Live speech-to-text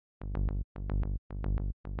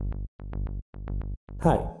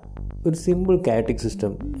Hi, ഒരു simple കാറ്റിക്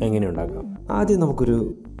system എങ്ങനെ ഉണ്ടാക്കാം? ആദ്യം നമുക്കൊരു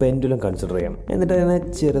പെൻഡുലം കൺസിഡർ ചെയ്യാം. എന്നിട്ട് അതിനെ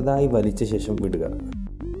ചെറുതായി വലിച്ച ശേഷം വിടുക.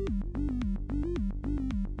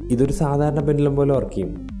 ഇതൊരു സാധാരണ പെൻഡുലം പോലെ വർക്ക്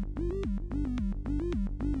ചെയ്യും.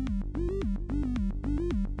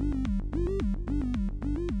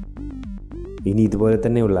 ഇനി ഇതുപോലെ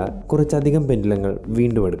തന്നെയുള്ള കുറച്ചധികം പെൻഡുലങ്ങൾ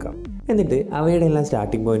വീണ്ടും എടുക്കാം. എന്നിട്ട് അവയുടെ എല്ലാം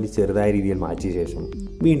സ്റ്റാർട്ടിംഗ് പോയിന്റ് ചെറുതായ രീതിയിൽ മാറ്റിയ ശേഷം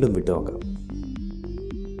വീണ്ടും വിട്ടു നോക്കാം.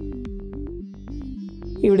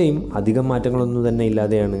 ഇവിടെയും അധികം മാറ്റങ്ങളൊന്നും തന്നെ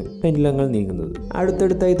ഇല്ലാതെയാണ് പെൻഡുലങ്ങൾ നീങ്ങുന്നത്.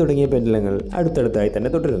 അടുത്തടുത്തായി തുടങ്ങിയ പെൻഡുലങ്ങൾ അടുത്തടുത്തായി തന്നെ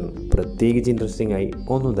തുടരുന്നു. പ്രത്യേകിച്ച് ഇൻട്രസ്റ്റിംഗ് ആയി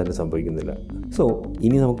ഒന്നും തന്നെ സംഭവിക്കുന്നില്ല. സോ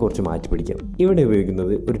ഇനി നമുക്ക് കുറച്ച് മാറ്റി പിടിക്കാം. ഇവിടെ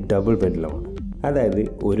ഉപയോഗിക്കുന്നത് ഒരു ഡബിൾ പെൻഡുലമാണ്. അതായത്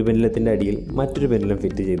ഒരു പെൻഡുലത്തിൻ്റെ അടിയിൽ മറ്റൊരു പെൻഡുലം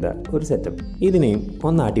ഫിറ്റ് ചെയ്ത ഒരു സെറ്റപ്പ്. ഇതിനെയും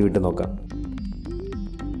ഒന്ന് ആട്ടി വിട്ട് നോക്കാം.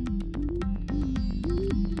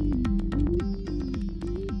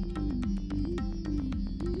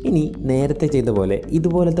 ഇനി നേരത്തെ ചെയ്ത പോലെ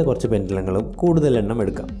ഇതുപോലത്തെ കുറച്ച് പെൻഡുലങ്ങളും കൂടുതൽ എണ്ണം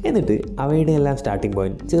എടുക്കാം. എന്നിട്ട് അവയുടെ എല്ലാം സ്റ്റാർട്ടിംഗ്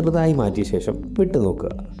പോയിന്റ് ചെറുതായി മാറ്റിയ ശേഷം വിട്ടു നോക്കുക.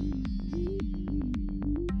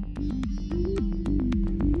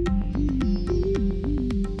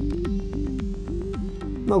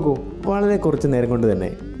 നോക്കൂ, വളരെ കുറച്ച് നേരം കൊണ്ട്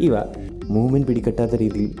തന്നെ ഇവ മൂവ്മെൻറ്റ് പിടികെട്ടാത്ത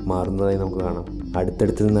രീതിയിൽ മാറുന്നതായി നമുക്ക് കാണാം.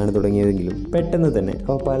 അടുത്തടുത്ത് നിന്നാണ് തുടങ്ങിയതെങ്കിലും പെട്ടെന്ന് തന്നെ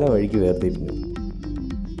അവ പല വഴിക്ക് വേർതിരിഞ്ഞു.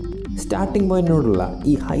 സ്റ്റാർട്ടിംഗ് പോയിന്റിനോടുള്ള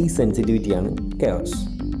ഈ ഹൈ സെൻസിറ്റിവിറ്റിയാണ് കെയോസ്.